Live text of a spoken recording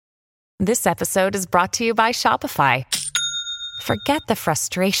This episode is brought to you by Shopify. Forget the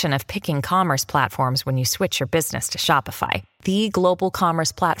frustration of picking commerce platforms when you switch your business to Shopify, the global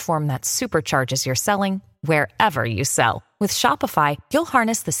commerce platform that supercharges your selling wherever you sell. With Shopify, you'll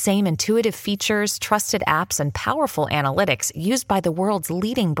harness the same intuitive features, trusted apps, and powerful analytics used by the world's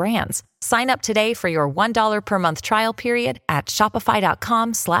leading brands. Sign up today for your $1 per month trial period at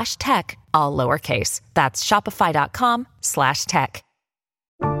shopify.com/tech, all lowercase. That's shopify.com/tech.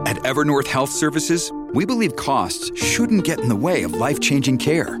 At Evernorth Health Services, we believe costs shouldn't get in the way of life-changing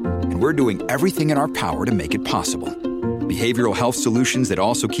care, and we're doing everything in our power to make it possible. Behavioral health solutions that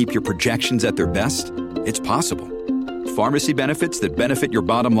also keep your projections at their best? It's possible. Pharmacy benefits that benefit your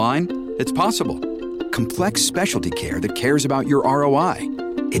bottom line? It's possible. Complex specialty care that cares about your ROI?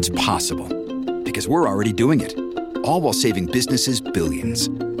 It's possible. Because we're already doing it. All while saving businesses billions.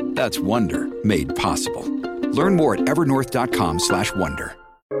 That's Wonder made possible. Learn more at evernorth.com/wonder.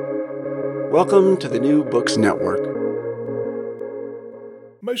 Welcome to the New Books Network.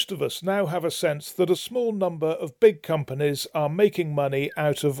 Most of us now have a sense that a small number of big companies are making money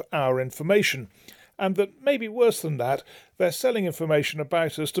out of our information, and that maybe worse than that, they're selling information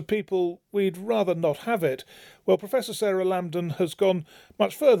about us to people we'd rather not have it. Well, Professor Sarah Lambden has gone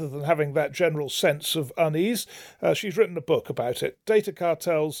much further than having that general sense of unease. She's written a book about it, Data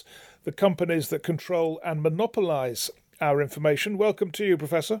Cartels, the Companies That Control and Monopolise Our Information. Welcome to you,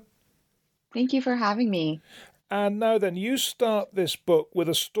 Professor. Thank you for having me. And now then, you start this book with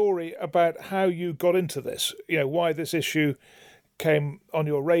a story about how you got into this, why this issue came on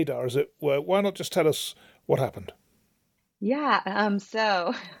your radar, as it were. Why not just tell us what happened? Yeah,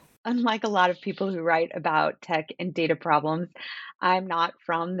 so unlike a lot of people who write about tech and data problems, I'm not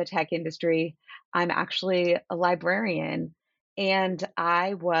from the tech industry. I'm actually a librarian, and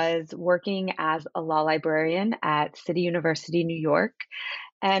I was working as a law librarian at City University, New York.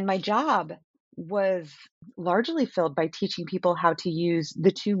 And my job was largely filled by teaching people how to use the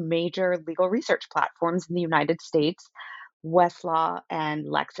two major legal research platforms in the United States, Westlaw and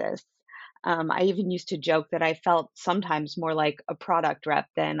Lexis. I even used to joke that I felt sometimes more like a product rep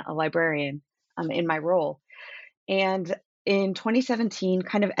than a librarian in my role. And in 2017,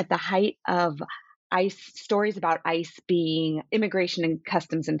 kind of at the height of ICE stories about ICE being immigration and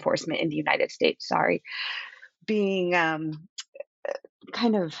customs enforcement in the United States, being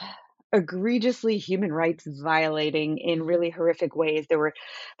kind of egregiously human rights violating in really horrific ways. There were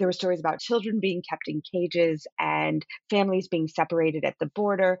stories about children being kept in cages and families being separated at the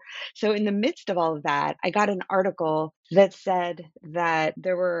border. So in the midst of all of that, I got an article that said that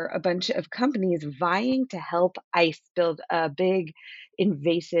there were a bunch of companies vying to help ICE build a big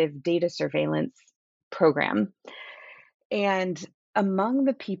invasive data surveillance program. And among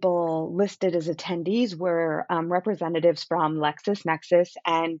the people listed as attendees were representatives from LexisNexis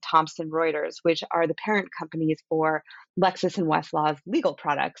and Thomson Reuters, which are the parent companies for Lexis and Westlaw's legal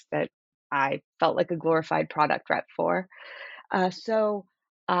products that I felt like a glorified product rep for. So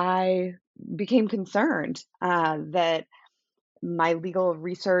I became concerned that my legal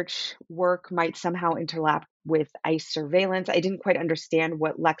research work might somehow interlap with ICE surveillance. I didn't quite understand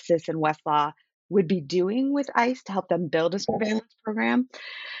what Lexis and Westlaw would be doing with ICE to help them build a surveillance program.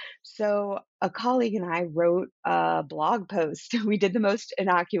 So a colleague and I wrote a blog post. We did the most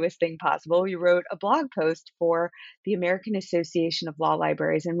innocuous thing possible. We wrote a blog post for the American Association of Law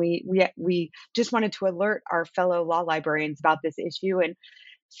Libraries, and we just wanted to alert our fellow law librarians about this issue and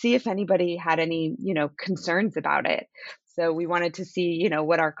see if anybody had any, concerns about it. So we wanted to see,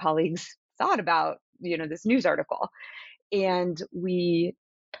 what our colleagues thought about, this news article. And we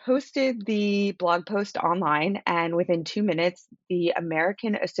posted the blog post online, and within 2 minutes, the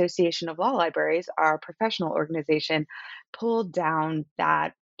American Association of Law Libraries, our professional organization, pulled down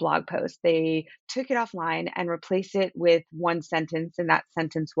that blog post. They took it offline and replaced it with one sentence, and that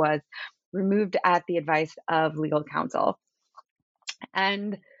sentence was removed at the advice of legal counsel.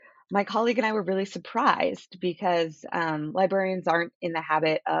 And my colleague and I were really surprised because librarians aren't in the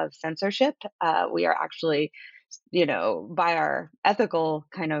habit of censorship. We are actually, by our ethical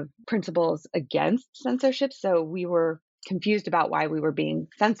kind of principles against censorship. So we were confused about why we were being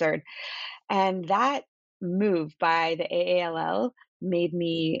censored. And that move by the AALL made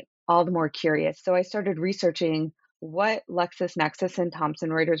me all the more curious. So I started researching what LexisNexis and Thomson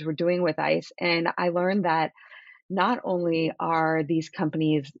Reuters were doing with ICE. And I learned that not only are these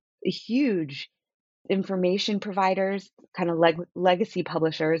companies huge information providers, kind of legacy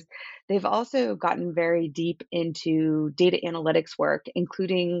publishers, they've also gotten very deep into data analytics work,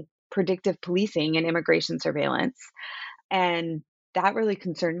 including predictive policing and immigration surveillance. And that really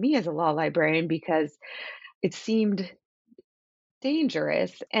concerned me as a law librarian because it seemed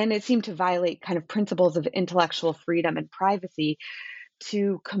dangerous, and it seemed to violate kind of principles of intellectual freedom and privacy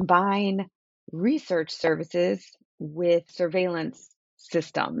to combine research services with surveillance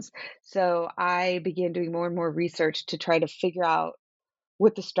systems. So I began doing more and more research to try to figure out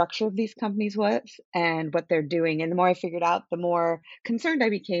what the structure of these companies was and what they're doing. And the more I figured out, the more concerned I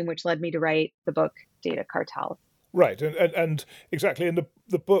became, which led me to write the book Data Cartels. Right, and exactly, and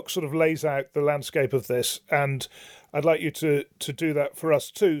the book sort of lays out the landscape of this, and I'd like you to do that for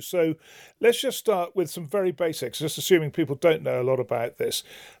us too. So let's just start with some very basics, just assuming people don't know a lot about this.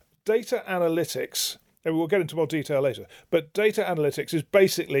 Data analytics, and we'll get into more detail later, but data analytics is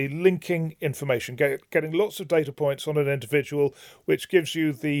basically linking information, getting lots of data points on an individual, which gives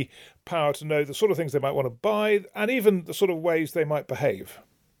you the power to know the sort of things they might want to buy and even the sort of ways they might behave.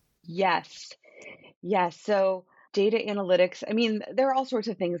 Yes. Yes. So data analytics, I mean, there are all sorts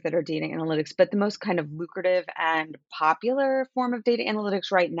of things that are data analytics, but the most kind of lucrative and popular form of data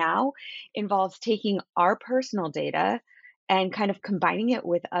analytics right now involves taking our personal data and kind of combining it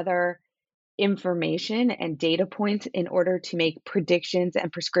with other information and data points in order to make predictions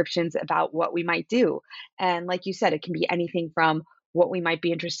and prescriptions about what we might do. And like you said, it can be anything from what we might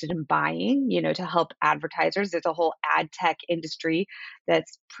be interested in buying, to help advertisers. There's a whole ad tech industry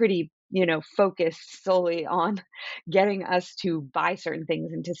that's pretty, focused solely on getting us to buy certain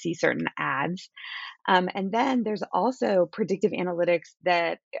things and to see certain ads. And then there's also predictive analytics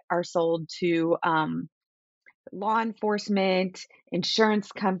that are sold to law enforcement,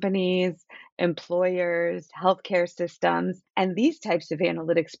 insurance companies, employers, healthcare systems, and these types of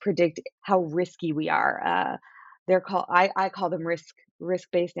analytics predict how risky we are. They're called I call them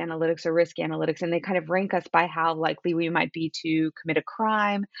risk-based analytics or risk analytics, and they kind of rank us by how likely we might be to commit a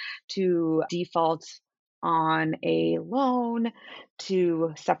crime, to default on a loan,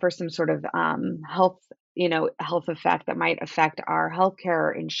 to suffer some sort of health effect that might affect our healthcare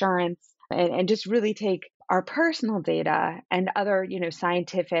or insurance, and just really take our personal data and other,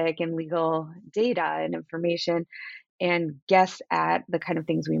 scientific and legal data and information and guess at the kind of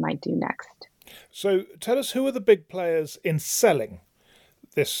things we might do next. So tell us, who are the big players in selling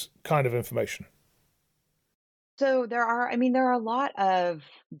this kind of information? So there are a lot of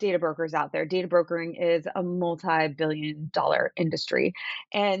data brokers out there. Data brokering is a multi-billion dollar industry.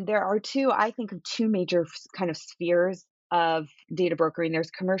 And there are I think of two major kind of spheres of data brokering.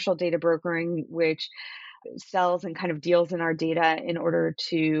 There's commercial data brokering, which sells and kind of deals in our data in order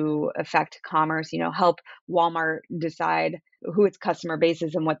to affect commerce, help Walmart decide who its customer base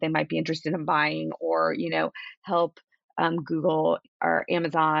is and what they might be interested in buying, or, help Google or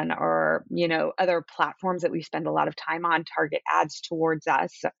Amazon or, other platforms that we spend a lot of time on target ads towards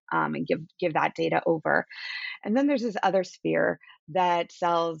us, and give that data over. And then there's this other sphere that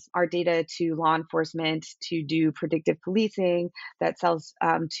sells our data to law enforcement to do predictive policing, that sells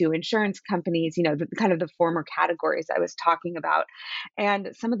to insurance companies, kind of the former categories I was talking about.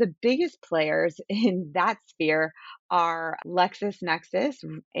 And some of the biggest players in that sphere are LexisNexis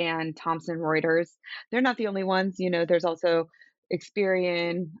and Thomson Reuters. They're not the only ones, there's also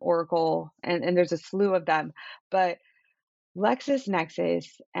Experian, Oracle, and there's a slew of them. But LexisNexis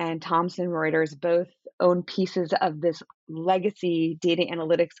and Thomson Reuters both own pieces of this legacy data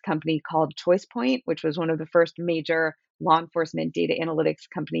analytics company called ChoicePoint, which was one of the first major law enforcement data analytics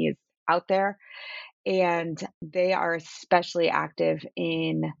companies out there. And they are especially active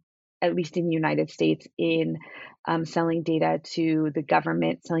at least in the United States, in selling data to the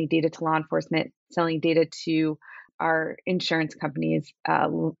government, selling data to law enforcement, selling data to our insurance companies,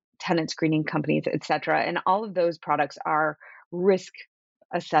 tenant screening companies, et cetera. And all of those products are risk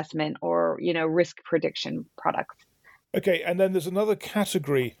assessment or, risk prediction products. Okay, and then there's another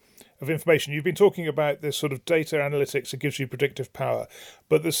category of information. You've been talking about this sort of data analytics that gives you predictive power,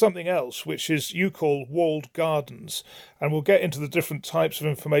 but there's something else which is you call walled gardens, and we'll get into the different types of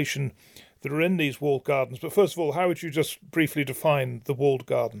information that are in these walled gardens. But first of all, how would you just briefly define the walled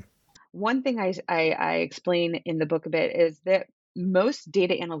garden? One thing I explain in the book a bit is that most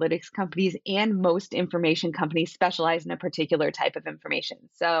data analytics companies and most information companies specialize in a particular type of information.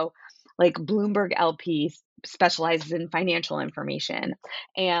 So, like Bloomberg LP specializes in financial information,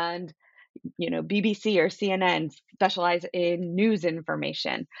 and BBC or CNN specialize in news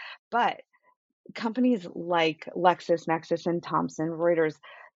information. But companies like LexisNexis and Thomson Reuters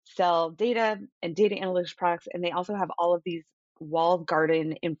sell data and data analytics products, and they also have all of these walled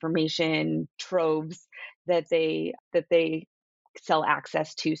garden information troves that they sell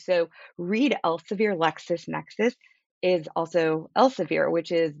access to. So Reed Elsevier LexisNexis is also Elsevier,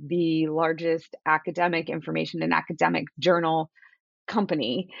 which is the largest academic information and academic journal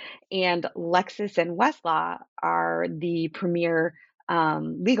company, and Lexis and Westlaw are the premier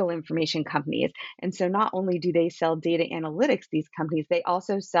legal information companies. And so not only do they sell data analytics, these companies, they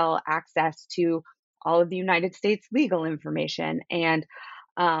also sell access to all of the United States legal information and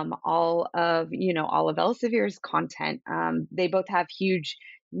all of Elsevier's content. They both have huge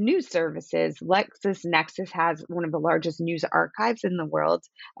news services. LexisNexis has one of the largest news archives in the world,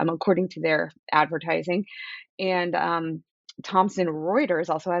 according to their advertising. And Thomson Reuters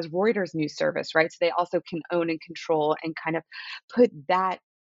also has Reuters news service, right? So they also can own and control and kind of put that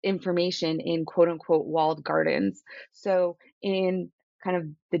information in quote unquote walled gardens. So in kind of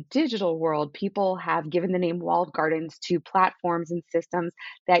the digital world, people have given the name walled gardens to platforms and systems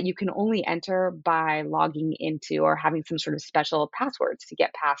that you can only enter by logging into or having some sort of special passwords to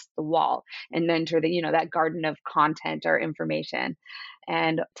get past the wall and enter that garden of content or information.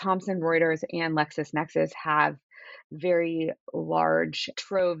 And Thomson Reuters and LexisNexis have very large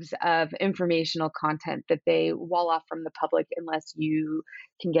troves of informational content that they wall off from the public unless you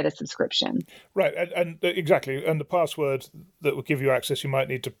can get a subscription. Right, and exactly, and the password that will give you access, you might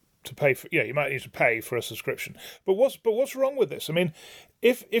need to pay for. Yeah, you might need to pay for a subscription. But what's wrong with this? I mean,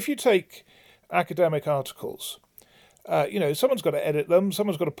 if you take academic articles, someone's got to edit them,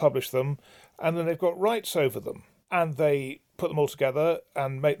 someone's got to publish them, and then they've got rights over them, and they put them all together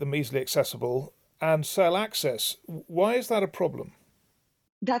and make them easily accessible and sell access. Why is that a problem?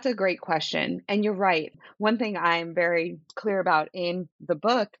 That's a great question. And you're right. One thing I'm very clear about in the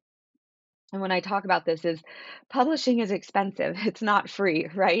book, and when I talk about this, is publishing is expensive. It's not free,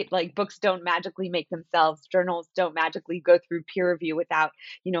 right? Like books don't magically make themselves, journals don't magically go through peer review without,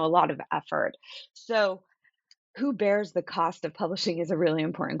 a lot of effort. So who bears the cost of publishing is a really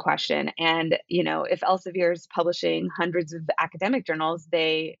important question. And, if Elsevier is publishing hundreds of academic journals,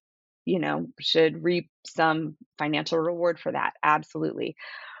 they, should reap some financial reward for that. Absolutely.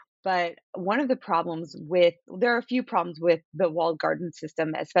 But there are a few problems with the walled garden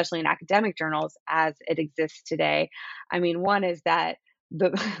system, especially in academic journals as it exists today. I mean, one is that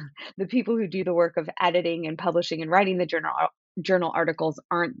the the people who do the work of editing and publishing and writing the journal articles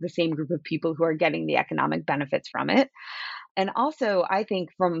aren't the same group of people who are getting the economic benefits from it. And also, I think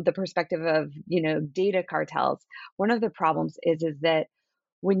from the perspective of, data cartels, one of the problems is that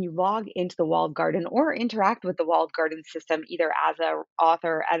when you log into the walled garden or interact with the walled garden system, either as a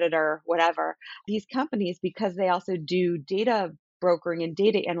author, editor, whatever, these companies, because they also do data brokering and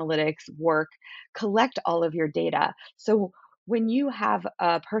data analytics work, collect all of your data. So when you have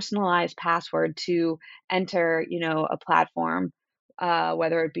a personalized password to enter, a platform,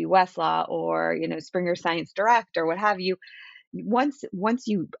 whether it be Westlaw or, Springer Science Direct or what have you, once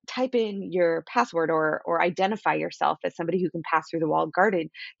you type in your password or identify yourself as somebody who can pass through the walled garden,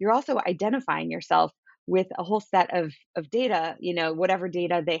 you're also identifying yourself with a whole set of data, whatever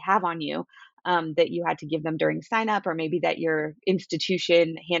data they have on you, that you had to give them during sign up, or maybe that your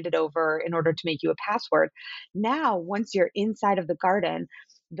institution handed over in order to make you a password. Now, once you're inside of the garden,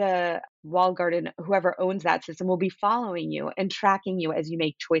 the walled garden, whoever owns that system, will be following you and tracking you as you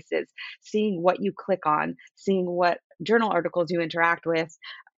make choices, seeing what you click on, seeing what journal articles you interact with,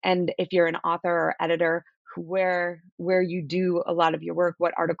 and if you're an author or editor, where you do a lot of your work,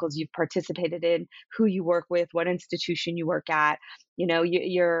 what articles you've participated in, who you work with, what institution you work at.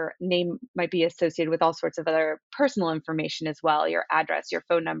 Your name might be associated with all sorts of other personal information as well, your address, your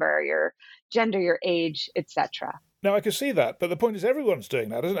phone number, your gender, your age, etc. Now, I can see that, but the point is everyone's doing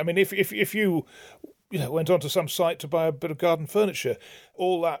that, isn't it? I mean, if you went onto some site to buy a bit of garden furniture,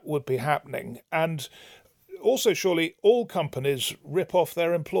 all that would be happening. And also, surely all companies rip off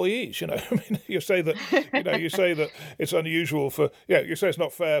their employees. I mean, you say that it's unusual you say it's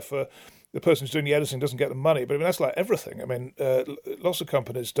not fair for the person who's doing the editing doesn't get the money, but I mean that's like everything. I mean, lots of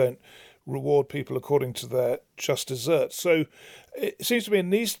companies don't reward people according to their just desserts. So it seems to me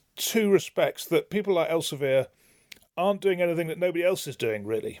in these two respects that people like Elsevier aren't doing anything that nobody else is doing,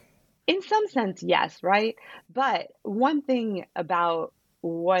 really. In some sense, yes, right? But one thing about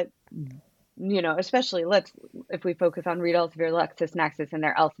what, especially if we focus on Reed Elsevier, LexisNexis, and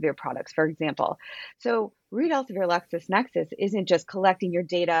their Elsevier products, for example. So Reed Elsevier, LexisNexis isn't just collecting your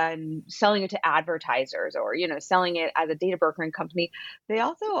data and selling it to advertisers or, selling it as a data brokering company. They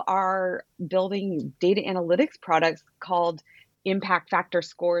also are building data analytics products called impact factor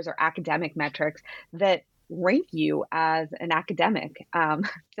scores or academic metrics that rank you as an academic.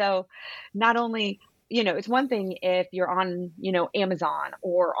 So not only, it's one thing if you're on, Amazon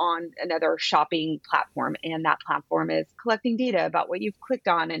or on another shopping platform, and that platform is collecting data about what you've clicked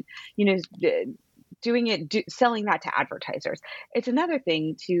on and, selling that to advertisers. It's another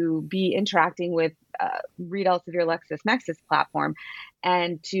thing to be interacting with Read Elsevier LexisNexis platform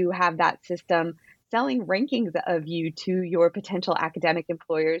and to have that system selling rankings of you to your potential academic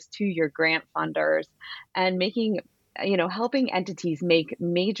employers, to your grant funders, and helping entities make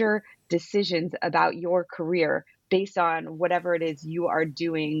major decisions about your career based on whatever it is you are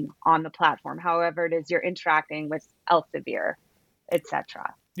doing on the platform, however it is you're interacting with Elsevier,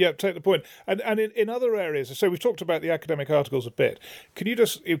 etc. Yeah, take the point. And in other areas, so we've talked about the academic articles a bit. Can you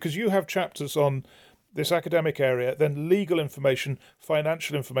just, because you have chapters on this academic area, then legal information,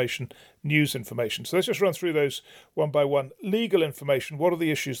 financial information, news information. So let's just run through those one by one. Legal information, what are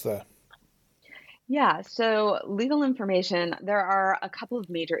the issues there? Yeah, so legal information, there are a couple of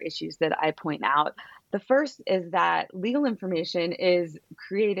major issues that I point out. The first is that legal information is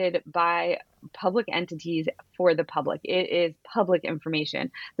created by public entities for the public. It is public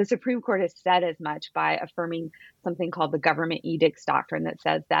information. The Supreme Court has said as much by affirming something called the government edicts doctrine that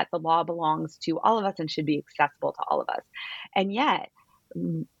says that the law belongs to all of us and should be accessible to all of us. And yet,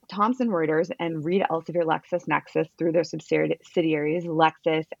 Thomson Reuters and Read Elsevier LexisNexis, through their subsidiaries,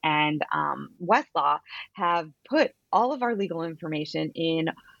 Lexis and Westlaw, have put all of our legal information in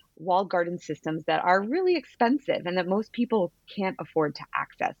walled garden systems that are really expensive and that most people can't afford to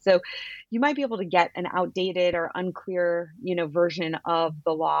access. So you might be able to get an outdated or unclear, version of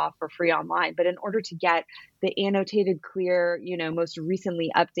the law for free online. But in order to get the annotated, clear, most recently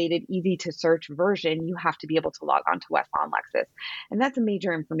updated, easy to search version, you have to be able to log on to Westlaw and Lexis. And that's a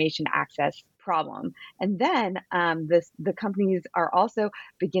major information access problem. And then the companies are also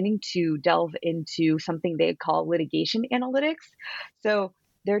beginning to delve into something they call litigation analytics. So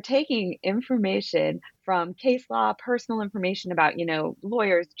they're taking information from case law, personal information about,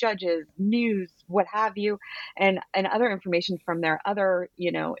 lawyers, judges, news, what have you, and other information from their other,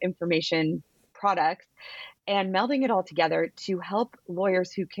 information products, and melding it all together to help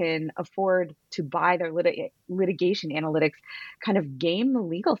lawyers who can afford to buy their litigation analytics kind of game the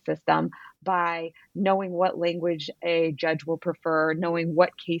legal system by knowing what language a judge will prefer, knowing what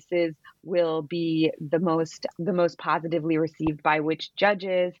cases will be the most positively received by which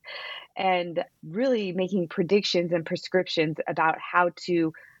judges, and really making predictions and prescriptions about how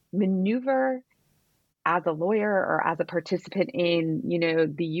to maneuver as a lawyer or as a participant in,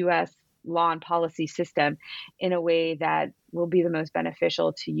 the U.S. law and policy system in a way that will be the most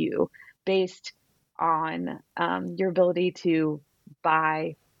beneficial to you based on your ability to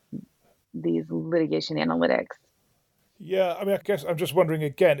buy these litigation analytics. Yeah, I guess I'm just wondering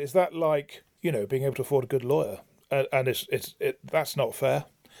again, is that like, being able to afford a good lawyer? And that's not fair.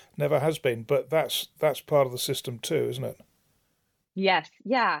 Never has been, but that's part of the system too, isn't it? Yes,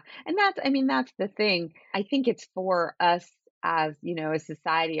 yeah. And that's the thing. I think it's for us as, a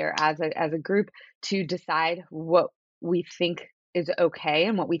society or as a group to decide what we think is okay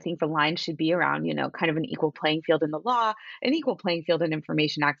and what we think the line should be around, kind of an equal playing field in the law, an equal playing field in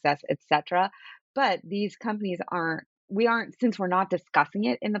information access, etc. But these companies since we're not discussing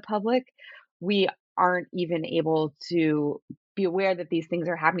it in the public, we aren't even able to be aware that these things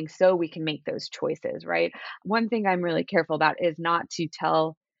are happening so we can make those choices, right? One thing I'm really careful about is not to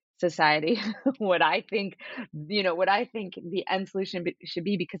tell society what I think, the end solution should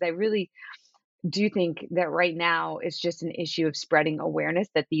be, because I really do think that right now it's just an issue of spreading awareness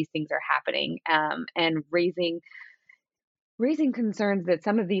that these things are happening, and raising concerns that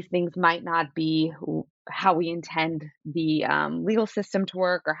some of these things might not be how we intend the legal system to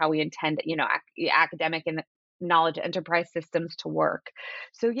work, or how we intend, academic and knowledge enterprise systems to work.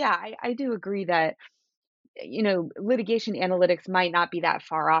 So yeah, I do agree that, litigation analytics might not be that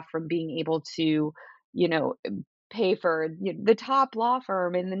far off from being able to, you know, pay for the top law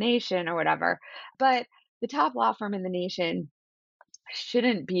firm in the nation or whatever. But the top law firm in the nation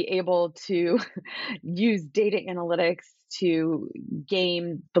shouldn't be able to use data analytics to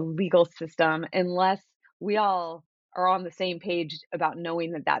game the legal system unless we all are on the same page about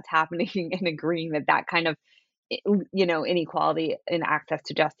knowing that that's happening and agreeing that that kind of inequality in access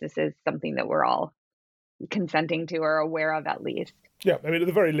to justice is something that we're all consenting to or aware of, at least. Yeah, at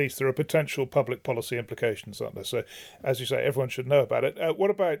the very least, there are potential public policy implications, aren't there? So, as you say, everyone should know about it. What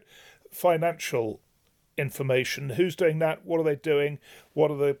about financial information? Who's doing that? What are they doing?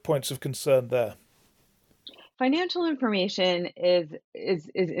 What are the points of concern there? Financial information is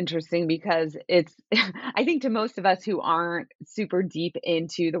interesting because it's I think to most of us who aren't super deep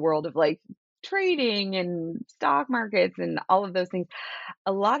into the world of like trading and stock markets and all of those things,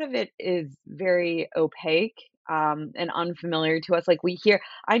 a lot of it is very opaque, and unfamiliar to us. Like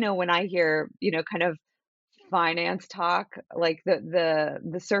I know when I hear, kind of finance talk, like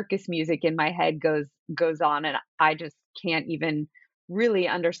the circus music in my head goes on, and I just can't even really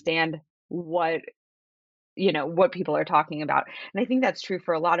understand what what people are talking about. And I think that's true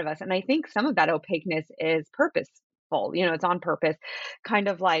for a lot of us. And I think some of that opaqueness is purposeful. It's on purpose. Kind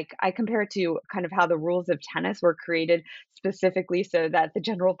of like I compare it to kind of how the rules of tennis were created specifically so that the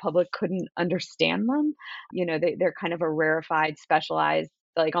general public couldn't understand them. They're kind of a rarefied, specialized,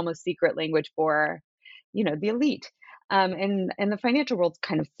 like almost secret language for, the elite. And the financial world's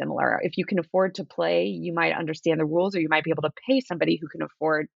kind of similar. If you can afford to play, you might understand the rules, or you might be able to pay somebody who can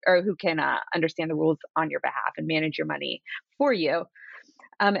afford or who can understand the rules on your behalf and manage your money for you.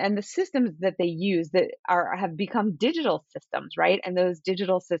 And the systems that they use have become digital systems, right? And those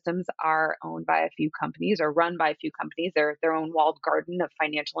digital systems are owned by a few companies or run by a few companies. They're their own walled garden of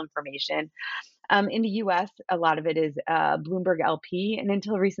financial information. In the US, a lot of it is Bloomberg LP, and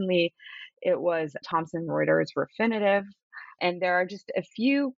until recently, it was Thomson Reuters Refinitiv. And there are just a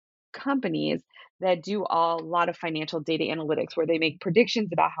few companies that do a lot of financial data analytics where they make predictions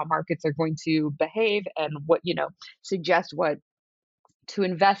about how markets are going to behave and suggest what to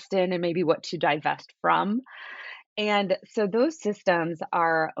invest in and maybe what to divest from. And so those systems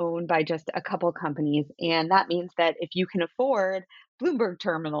are owned by just a couple companies. And that means that if you can afford Bloomberg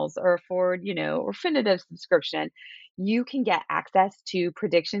terminals or afford, Refinitiv subscription, you can get access to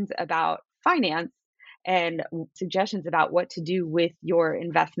predictions about finance and suggestions about what to do with your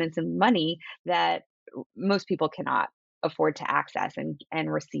investments and money that most people cannot afford to access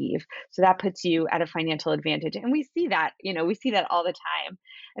and receive. So that puts you at a financial advantage. And we see that, we see that all the time.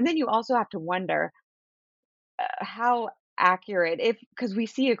 And then you also have to wonder how accurate, if because we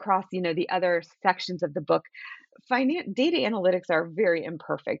see across the other sections of the book, data analytics are very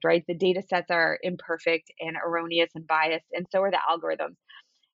imperfect, right? The data sets are imperfect and erroneous and biased, and so are the algorithms.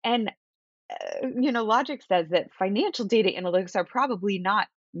 And logic says that financial data analytics are probably not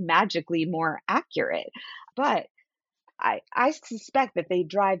magically more accurate, but I suspect that they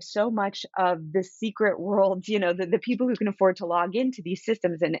drive so much of the secret world, the people who can afford to log into these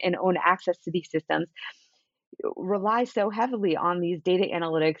systems and own access to these systems rely so heavily on these data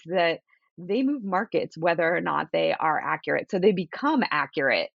analytics that they move markets whether or not they are accurate. So they become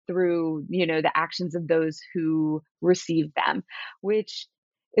accurate through, the actions of those who receive them, which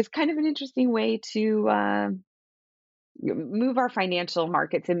is kind of an interesting way to move our financial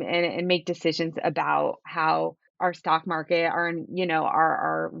markets and make decisions about how our stock market,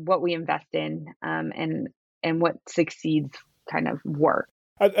 our what we invest in, and what succeeds kind of work.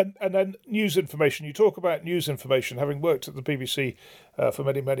 And then news information. You talk about news information. Having worked at the BBC for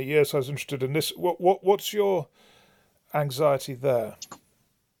many, many years, I was interested in this. What's your anxiety there?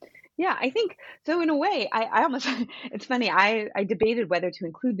 Yeah, I think so. In a way, I almost it's funny. I debated whether to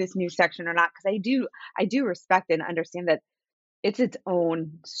include this news section or not because I do respect and understand that it's its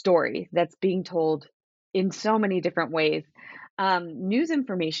own story that's being told in so many different ways. News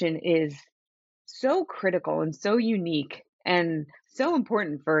information is so critical and so unique and so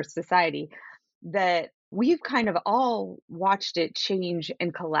important for society that we've kind of all watched it change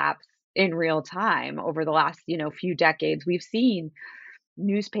and collapse in real time over the last few decades. We've seen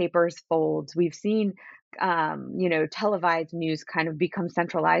newspapers fold. We've seen televised news kind of become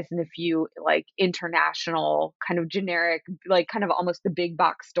centralized in a few like international kind of generic, like kind of almost the big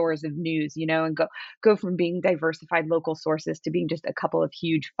box stores of news, and go from being diversified local sources to being just a couple of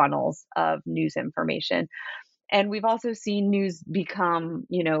huge funnels of news information. And we've also seen news become,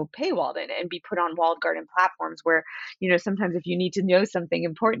 paywalled and be put on walled garden platforms where, sometimes if you need to know something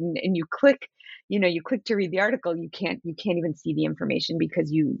important and you click to read the article, you can't even see the information because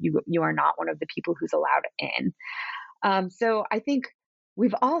you are not one of the people who's allowed in. So I think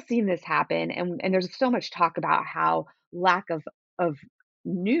we've all seen this happen, and there's so much talk about how lack of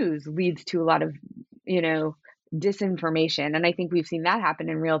news leads to a lot of, disinformation. And I think we've seen that happen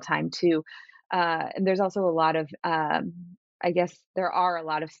in real time too. And there's also a lot of, I guess there are a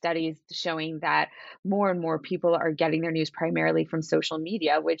lot of studies showing that more and more people are getting their news primarily from social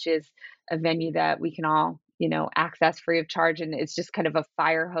media, which is a venue that we can all, access free of charge. And it's just kind of a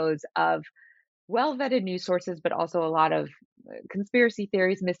fire hose of well-vetted news sources, but also a lot of conspiracy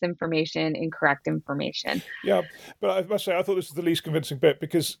theories, misinformation, incorrect information. Yeah, but I must say, I thought this was the least convincing bit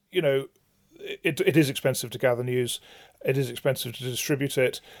because, it is expensive to gather news. It is expensive to distribute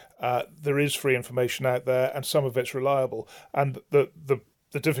it. There is free information out there, and some of it's reliable. And the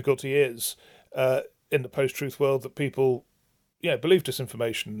difficulty is in the post-truth world that people, believe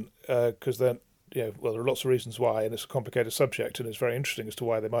disinformation because they're well, there are lots of reasons why, and it's a complicated subject, and it's very interesting as to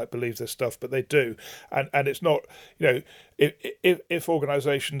why they might believe this stuff, but they do. And it's not, if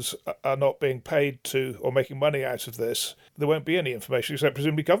organisations are not being paid to or making money out of this, there won't be any information except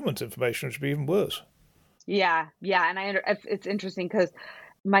presumably government information, which would be even worse. Yeah, yeah, and it's interesting because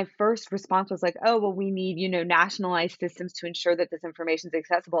my first response was like, "Oh, well, we need, nationalized systems to ensure that this information is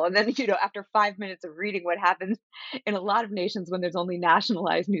accessible." And then, after 5 minutes of reading what happens in a lot of nations when there's only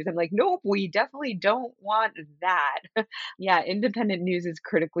nationalized news, I'm like, "Nope, we definitely don't want that." Yeah, independent news is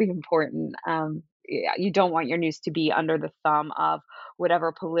critically important. Yeah, you don't want your news to be under the thumb of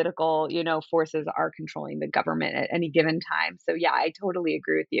whatever political, forces are controlling the government at any given time. So yeah, I totally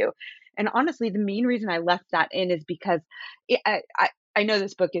agree with you. And honestly, the main reason I left that in is because it, I know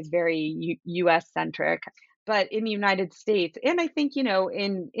this book is very US centric, but in the United States, and I think, in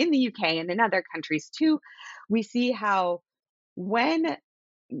the UK and in other countries too, we see how when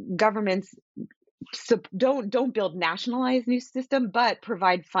governments don't build nationalized news system, but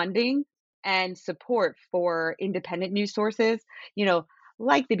provide funding and support for independent news sources, you know,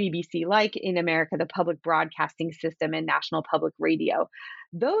 like the BBC, like in America, the public broadcasting system and national public radio.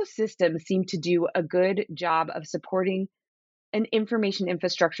 Those systems seem to do a good job of supporting an information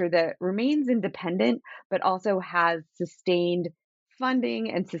infrastructure that remains independent, but also has sustained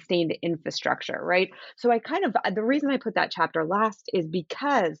funding and sustained infrastructure, right? So the reason I put that chapter last is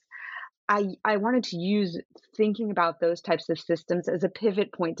because I wanted to use thinking about those types of systems as a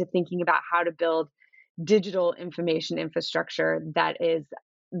pivot point to thinking about how to build digital information infrastructure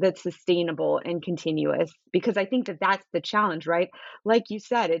that's sustainable and continuous, because I think that that's the challenge, right? Like you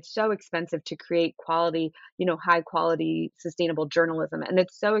said, it's so expensive to create quality, high quality sustainable journalism, and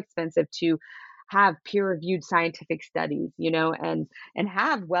it's so expensive to have peer reviewed scientific studies, and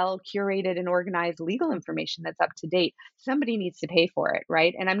have well curated and organized legal information that's up to date. Somebody needs to pay for it,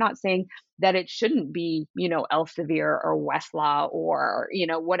 right? And I'm not saying that it shouldn't be, Elsevier or Westlaw or,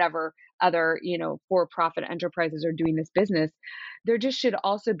 whatever other, for-profit enterprises are doing this business. There just should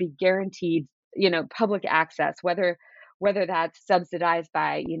also be guaranteed, public access, whether that's subsidized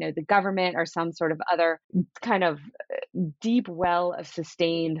by, the government or some sort of other kind of deep well of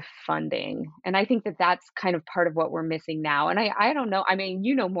sustained funding. And I think that that's kind of part of what we're missing now. And I don't know. I mean,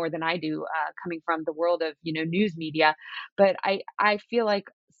 you know more than I do, coming from the world of, news media, but I feel like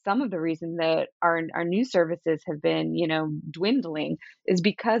some of the reason that our news services have been, dwindling is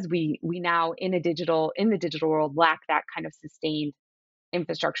because we now in the digital world lack that kind of sustained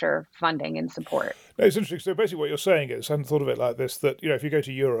infrastructure funding and support. No, it's interesting. So basically what you're saying is, I hadn't thought of it like this, that, if you go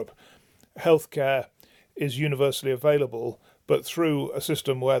to Europe, healthcare is universally available, but through a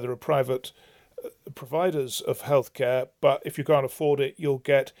system where there are private providers of healthcare, but if you can't afford it, you'll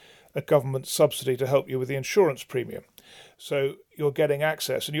get a government subsidy to help you with the insurance premium. So you're getting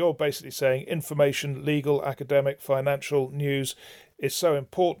access, and you're basically saying information, legal, academic, financial news is so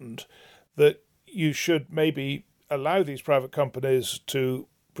important that you should maybe allow these private companies to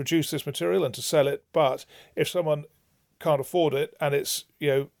produce this material and to sell it. But if someone can't afford it, and it's,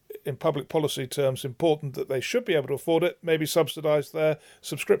 in public policy terms important that they should be able to afford it, maybe subsidize their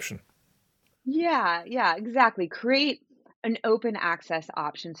subscription. Yeah, yeah, exactly. Create an open access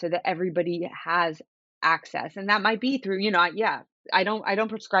option so that everybody has access. And that might be through, yeah, I don't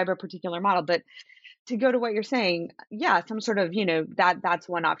prescribe a particular model, but to go to what you're saying, yeah, some sort of, that's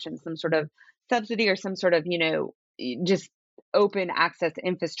one option, some sort of subsidy or some sort of, just open access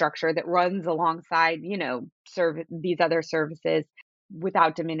infrastructure that runs alongside, these other services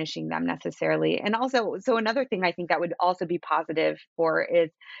without diminishing them necessarily. And also, so another thing I think that would also be positive for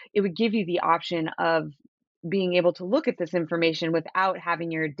is it would give you the option of being able to look at this information without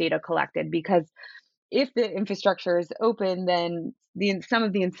having your data collected, because if the infrastructure is open, then some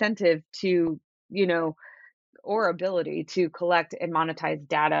of the incentive to, or ability to collect and monetize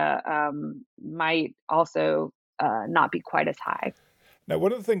data might also not be quite as high. Now,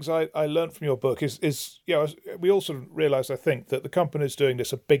 one of the things I learned from your book is we all sort of realise, I think, that the companies doing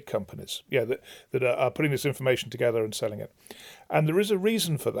this are big companies, that are putting this information together and selling it. And there is a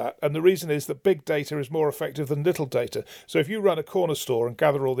reason for that, and the reason is that big data is more effective than little data. So if you run a corner store and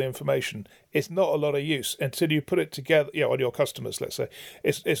gather all the information, it's not a lot of use until you put it together, on your customers, let's say.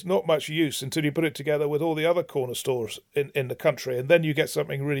 It's not much use until you put it together with all the other corner stores in the country, and then you get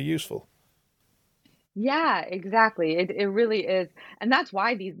something really useful. Yeah, exactly. It really is. And that's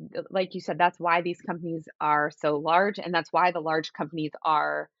why like you said, that's why these companies are so large. And that's why the large companies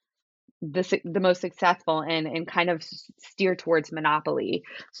are the most successful and kind of steer towards monopoly.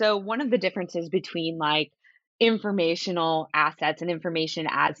 So one of the differences between like informational assets and information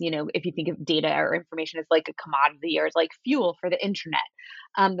as, if you think of data or information as like a commodity or as like fuel for the internet.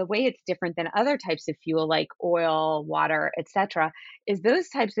 The way it's different than other types of fuel like oil, water, etc., is those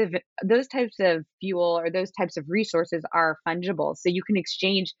types of fuel or those types of resources are fungible. So you can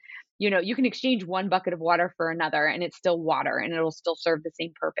exchange one bucket of water for another and it's still water and it'll still serve the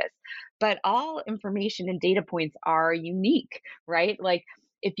same purpose. But all information and data points are unique, right? Like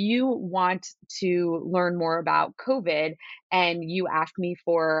if you want to learn more about COVID and you ask me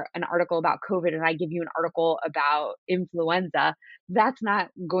for an article about COVID and I give you an article about influenza, that's not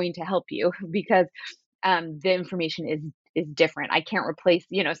going to help you because the information is different. I can't replace,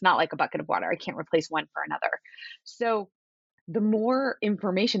 it's not like a bucket of water. I can't replace one for another. So the more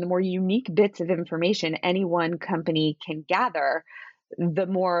information, the more unique bits of information any one company can gather, the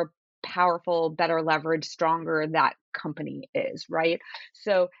more powerful, better leverage, stronger that company is, right?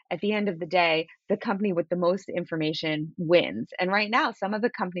 So at the end of the day, the company with the most information wins. And right now, some of the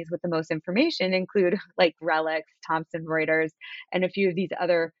companies with the most information include like Relics, Thomson Reuters, and a few of these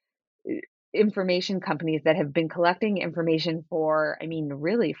other uh, information companies that have been collecting information for, I mean,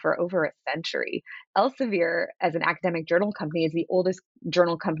 really for over a century. Elsevier, as an academic journal company, is the oldest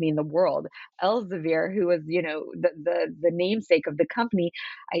journal company in the world. Elsevier, who was, the namesake of the company,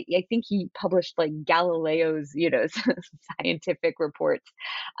 I think he published like Galileo's, scientific reports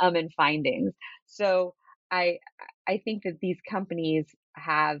and findings. So I I think that these companies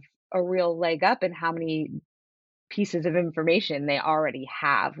have a real leg up in how many pieces of information they already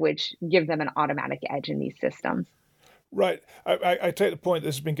have, which give them an automatic edge in these systems. Right. I take the point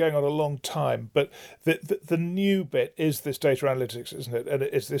this has been going on a long time, but the new bit is this data analytics, isn't it? And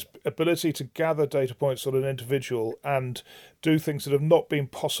it's this ability to gather data points on an individual and do things that have not been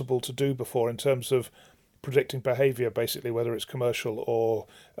possible to do before in terms of predicting behaviour, basically, whether it's commercial or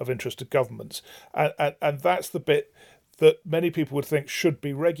of interest to governments. And that's the bit that many people would think should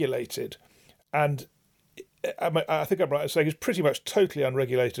be regulated. And I think I'm right in saying it's pretty much totally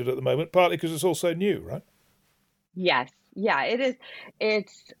unregulated at the moment, partly because it's also new, right? Yes. Yeah, it is.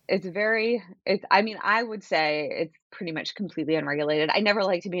 I mean, I would say it's pretty much completely unregulated. I never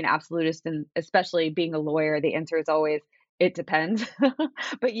like to be an absolutist, and especially being a lawyer, the answer is always it depends.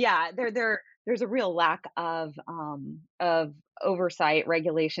 But yeah, there's a real lack of oversight,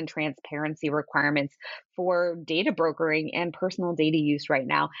 regulation, transparency requirements for data brokering and personal data use right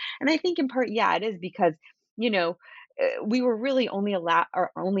now. And I think in part, yeah, it is because, you know, we were really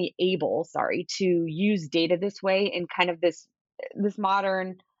only able, sorry, to use data this way in kind of this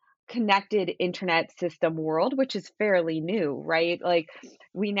modern connected internet system world, which is fairly new, right? Like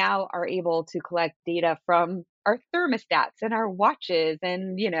we now are able to collect data from our thermostats and our watches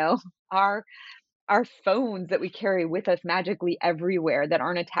and, our our phones that we carry with us magically everywhere that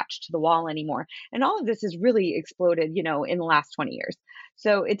aren't attached to the wall anymore. And all of this has really exploded, in the last 20 years.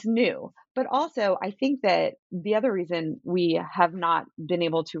 So it's new. But also, I think that the other reason we have not been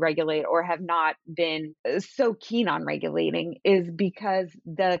able to regulate or have not been so keen on regulating is because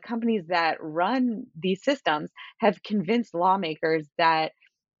the companies that run these systems have convinced lawmakers that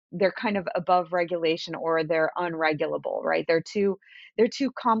they're kind of above regulation or they're unregulable, right? They're too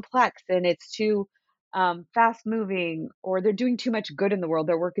complex and it's too fast moving, or they're doing too much good in the world.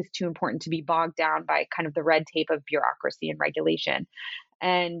 Their work is too important to be bogged down by kind of the red tape of bureaucracy and regulation.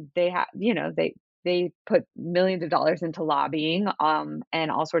 And they have, they put millions of dollars into lobbying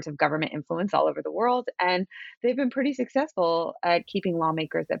and all sorts of government influence all over the world, and they've been pretty successful at keeping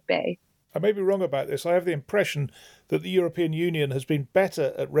lawmakers at bay. I may be wrong about this. I have the impression that the European Union has been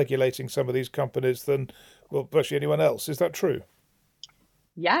better at regulating some of these companies than, well, virtually anyone else. Is that true?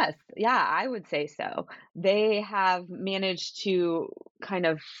 Yes, yeah, I would say so. They have managed to kind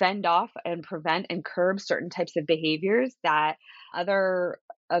of fend off and prevent and curb certain types of behaviors that other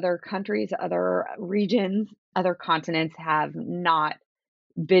other countries, other regions, other continents have not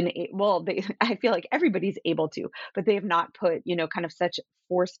well, I feel like everybody's able to, but they have not put, kind of such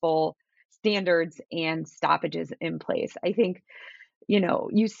forceful standards and stoppages in place. I think,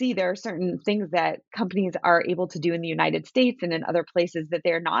 you see there are certain things that companies are able to do in the United States and in other places that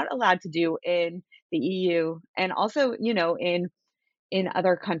they're not allowed to do in the EU, and also, in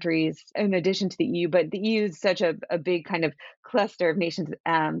other countries in addition to the EU. But the EU is such a big kind of cluster of nations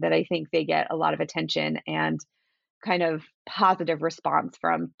that I think they get a lot of attention and kind of positive response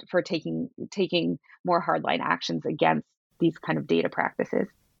for taking more hardline actions against these kind of data practices.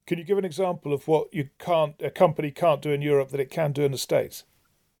 Can you give an example of what a company can't do in Europe that it can do in the States?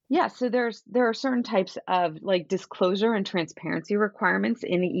 Yeah, so there are certain types of like disclosure and transparency requirements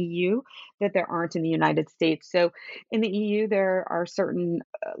in the EU that there aren't in the United States. So in the EU, there are certain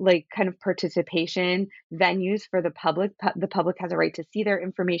like kind of participation venues for the public. The public has a right to see their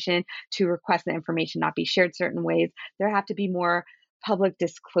information, to request the information not be shared certain ways. There have to be more public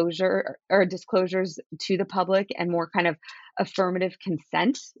disclosure or disclosures to the public and more kind of affirmative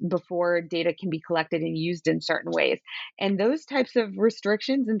consent before data can be collected and used in certain ways. And those types of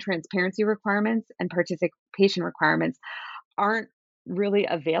restrictions and transparency requirements and participation requirements aren't really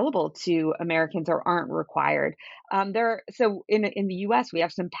available to Americans or aren't required. So in the U.S. we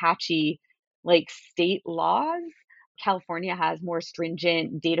have some patchy like state laws. California has more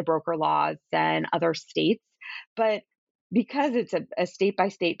stringent data broker laws than other states, but because it's a state by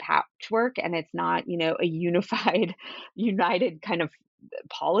state patchwork and it's not a unified, united kind of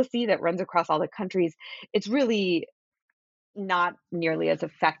policy that runs across all the countries, it's really not nearly as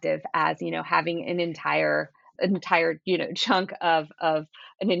effective as, having an entire, chunk of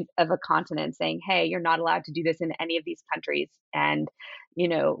a continent saying, "Hey, you're not allowed to do this in any of these countries." And, you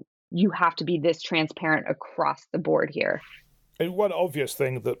know, you have to be this transparent across the board here. And one obvious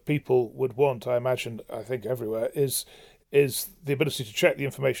thing that people would want, I imagine, I think everywhere, is the ability to check the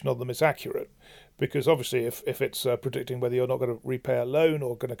information on them is accurate. Because obviously, if it's predicting whether you're not going to repay a loan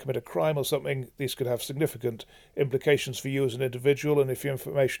or going to commit a crime or something, these could have significant implications for you as an individual. And if your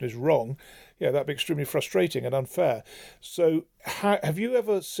information is wrong, yeah, that'd be extremely frustrating and unfair. So, have you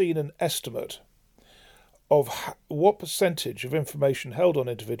ever seen an estimate of what percentage of information held on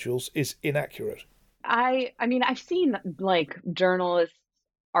individuals is inaccurate? I mean, I've seen like journalists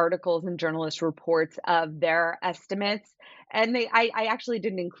articles and journalist reports of their estimates, and I actually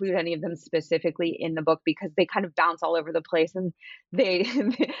didn't include any of them specifically in the book because they kind of bounce all over the place, and they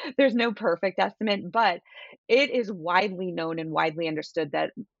there's no perfect estimate, but it is widely known and widely understood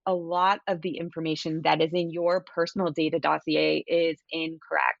that a lot of the information that is in your personal data dossier is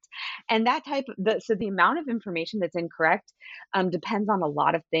incorrect. And so the amount of information that's incorrect depends on a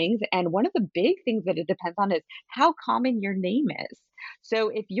lot of things. And one of the big things that it depends on is how common your name is. So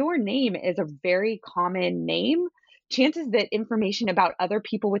if your name is a very common name, chances that information about other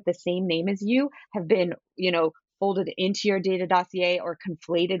people with the same name as you have been, folded into your data dossier or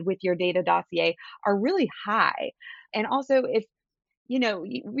conflated with your data dossier are really high. And also if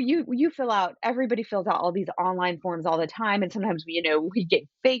you fill out everybody fills out all these online forms all the time, and sometimes we get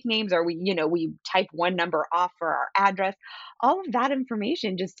fake names, or we type one number off for our address. All of that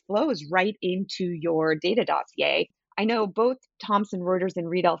information just flows right into your data dossier. I know both Thomson Reuters and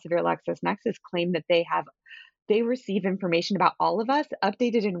Reed Elsevier LexisNexis claim that they receive information about all of us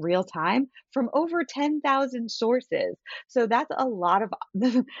updated in real time from over 10,000 sources. So that's a lot of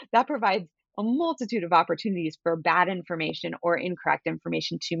that provides a multitude of opportunities for bad information or incorrect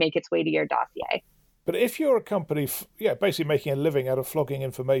information to make its way to your dossier. But if you're a company, basically making a living out of flogging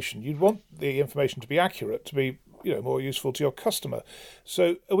information, you'd want the information to be accurate, to be, more useful to your customer.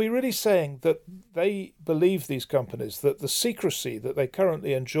 So are we really saying that they believe, these companies, that the secrecy that they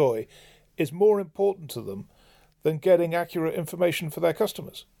currently enjoy is more important to them than getting accurate information for their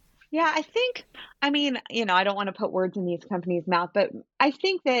customers? Yeah, I mean, I don't want to put words in these companies' mouth, but I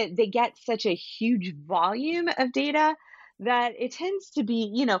think that they get such a huge volume of data that it tends to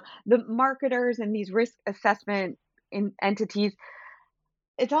be, the marketers and these risk assessment entities,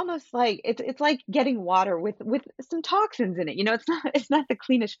 it's almost like it's like getting water with some toxins in it. It's not the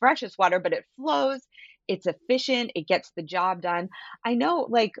cleanest, freshest water, but it flows. It's efficient. It gets the job done. I know,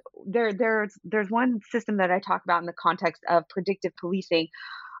 like there's one system that I talk about in the context of predictive policing.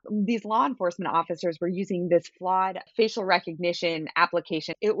 These law enforcement officers were using this flawed facial recognition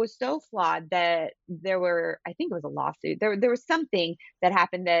application. It was so flawed that I think it was a lawsuit. There was something that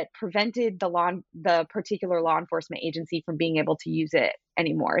happened that prevented the particular law enforcement agency from being able to use it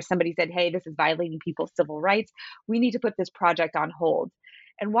anymore. Somebody said, "Hey, this is violating people's civil rights. We need to put this project on hold."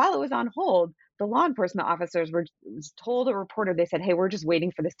 And while it was on hold, the law enforcement officers told a reporter, they said, "Hey, we're just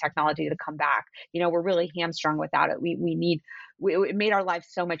waiting for this technology to come back. We're really hamstrung without it. It made our lives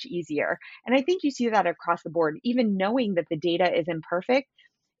so much easier." And I think you see that across the board, even knowing that the data is imperfect.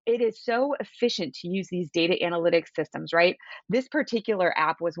 It is so efficient to use these data analytics systems, right? This particular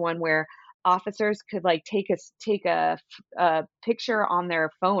app was one where officers could like take a picture on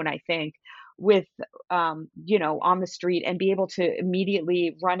their phone, I think, with on the street and be able to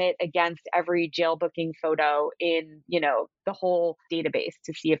immediately run it against every jail booking photo in the whole database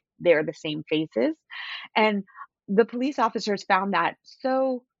to see if they're the same faces. And the police officers found that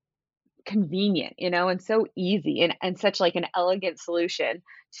so convenient, and so easy and such like an elegant solution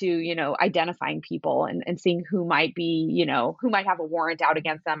to, identifying people and seeing who might be, who might have a warrant out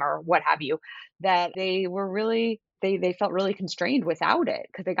against them or what have you, that they were really they felt really constrained without it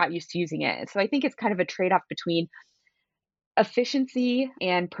because they got used to using it. So I think it's kind of a trade-off between efficiency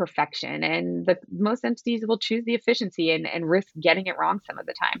and perfection. And the most entities will choose the efficiency and risk getting it wrong some of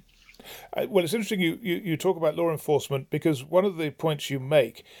the time. Well, it's interesting you talk about law enforcement because one of the points you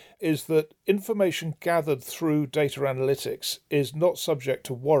make is that information gathered through data analytics is not subject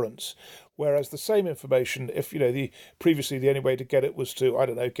to warrants, whereas the same information, if previously the only way to get it was to, I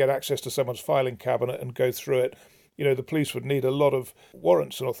don't know, get access to someone's filing cabinet and go through it, the police would need a lot of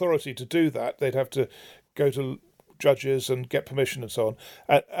warrants and authority to do that. They'd have to go to judges and get permission and so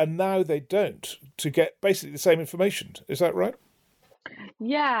on. And now they don't to get basically the same information. Is that right?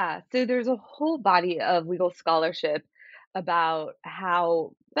 Yeah, so there's a whole body of legal scholarship about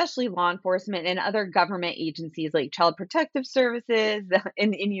how, especially law enforcement and other government agencies like Child Protective Services,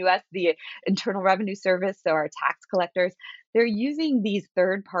 in US, the Internal Revenue Service, so our tax collectors, they're using these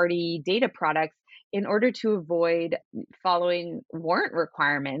third-party data products in order to avoid following warrant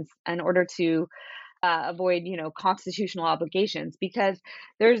requirements, in order to avoid, constitutional obligations, because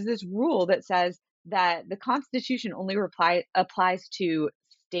there's this rule that says that the Constitution only applies to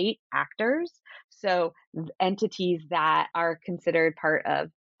state actors, so entities that are considered part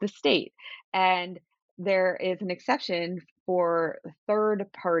of the state. And there is an exception for third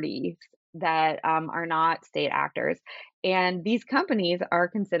parties that are not state actors. And these companies are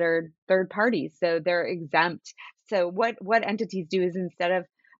considered third parties, so they're exempt. So what entities do is instead of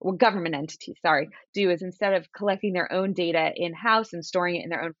well, government entities, sorry, do is instead of collecting their own data in-house and storing it in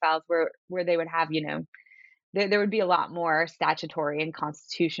their own files where they would have, there would be a lot more statutory and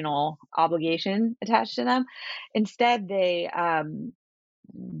constitutional obligation attached to them. Instead, they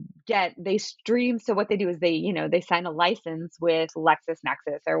stream. So what they do is they sign a license with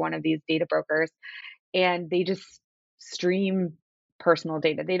LexisNexis or one of these data brokers, and they just stream personal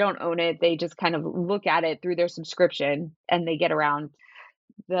data. They don't own it. They just kind of look at it through their subscription, and they get around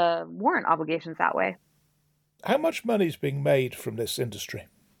the warrant obligations that way. How much money is being made from this industry?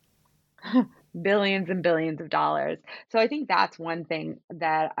 Billions and billions of dollars. So I think that's one thing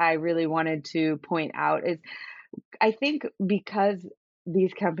that I really wanted to point out is I think because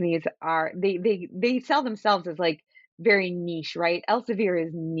these companies are they sell themselves as like very niche, right? Elsevier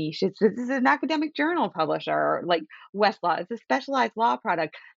is niche. This is an academic journal publisher, or like Westlaw. It's a specialized law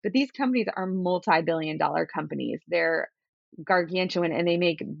product. But these companies are multi-billion dollar companies. They're gargantuan and they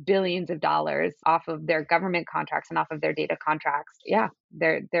make billions of dollars off of their government contracts and off of their data contracts. Yeah,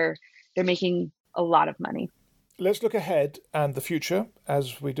 they're making a lot of money. Let's look ahead and the future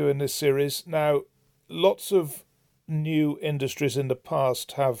as we do in this series. Now, lots of new industries in the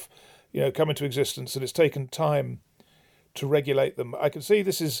past have, come into existence, and it's taken time to regulate them. I can see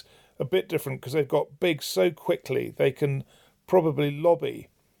this is a bit different because they've got big so quickly they can probably lobby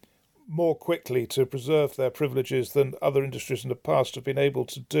more quickly to preserve their privileges than other industries in the past have been able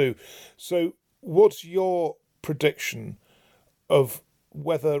to do. So what's your prediction of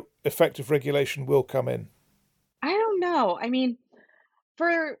whether effective regulation will come in? I don't know. I mean,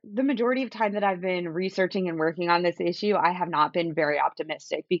 for the majority of time that I've been researching and working on this issue, I have not been very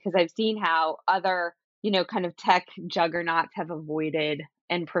optimistic because I've seen how other, kind of tech juggernauts have avoided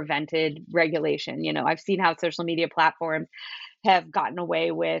and prevented regulation. I've seen how social media platforms have gotten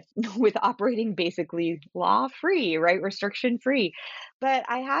away with with operating basically law free, right? Restriction free. But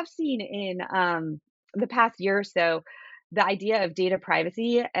I have seen in the past year or so the idea of data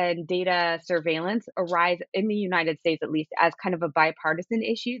privacy and data surveillance arise in the United States, at least, as kind of a bipartisan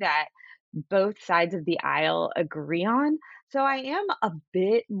issue that both sides of the aisle agree on. So I am a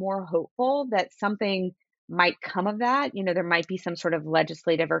bit more hopeful that something might come of that. There might be some sort of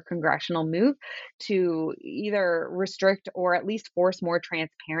legislative or congressional move to either restrict or at least force more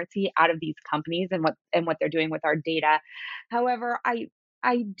transparency out of these companies and what they're doing with our data. However,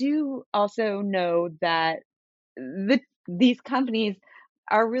 I do also know that these companies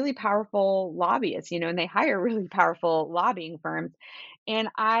are really powerful lobbyists, and they hire really powerful lobbying firms. And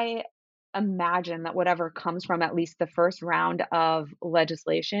I imagine that whatever comes from at least the first round of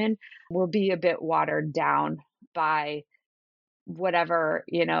legislation will be a bit watered down by whatever,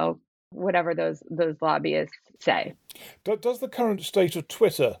 whatever those lobbyists say. Does the current state of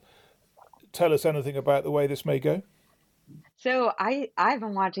Twitter tell us anything about the way this may go? So I've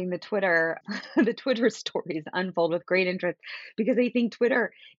been watching the Twitter the Twitter stories unfold with great interest because I think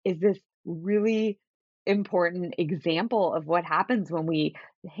Twitter is this really important example of what happens when we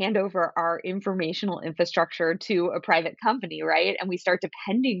hand over our informational infrastructure to a private company, right? And we start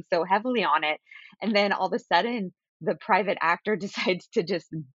depending so heavily on it. And then all of a sudden, the private actor decides to just,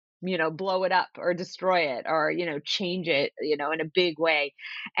 blow it up or destroy it or, change it, in a big way.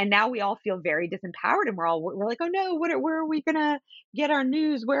 And now we all feel very disempowered and we're like, oh no, where are we going to get our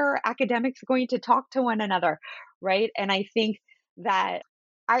news? Where are academics going to talk to one another? Right. And I think that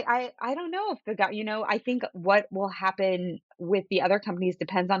I don't know if I think what will happen with the other companies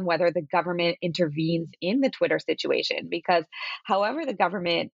depends on whether the government intervenes in the Twitter situation, because however the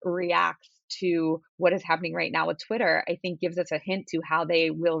government reacts to what is happening right now with Twitter, I think gives us a hint to how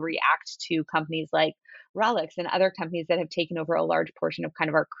they will react to companies like Relix and other companies that have taken over a large portion of kind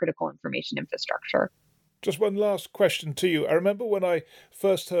of our critical information infrastructure. Just one last question to you. I remember when I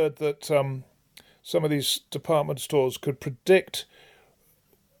first heard that some of these department stores could predict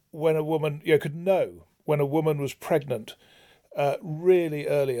when a woman, could know when a woman was pregnant really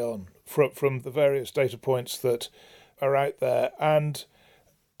early on from the various data points that are out there. And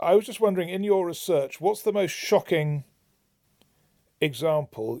I was just wondering, in your research, what's the most shocking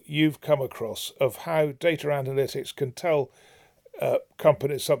example you've come across of how data analytics can tell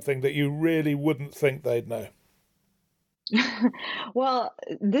companies something that you really wouldn't think they'd know? Well,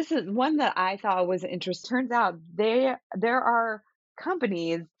 this is one that I thought was interesting. Turns out there are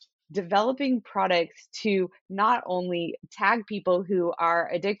companies developing products to not only tag people who are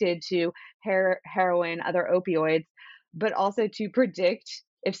addicted to heroin, other opioids, but also to predict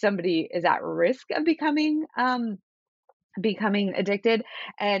if somebody is at risk of becoming addicted,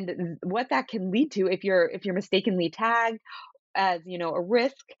 and what that can lead to if you're mistakenly tagged as a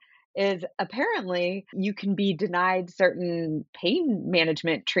risk is apparently you can be denied certain pain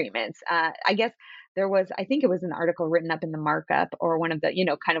management treatments. I guess I think it was an article written up in the Markup or one of the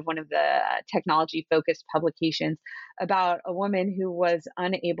kind of one of the technology focused publications about a woman who was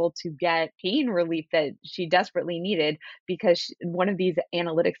unable to get pain relief that she desperately needed because one of these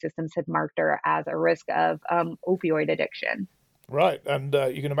analytic systems had marked her as a risk of opioid addiction. Right, and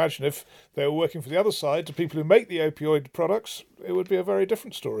you can imagine if they were working for the other side, to people who make the opioid products, it would be a very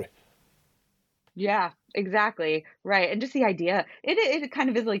different story. Yeah, exactly. Right. And just the idea, it kind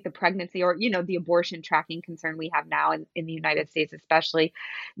of is like the pregnancy or, the abortion tracking concern we have now in the United States, especially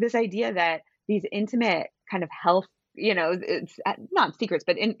this idea that these intimate kind of health, it's not secrets,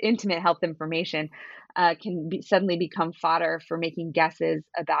 but intimate health information suddenly become fodder for making guesses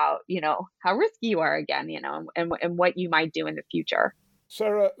about, how risky you are again, and what you might do in the future.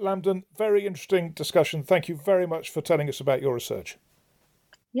 Sarah Lambdin, very interesting discussion. Thank you very much for telling us about your research.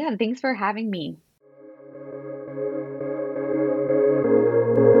 Yeah. Thanks for having me.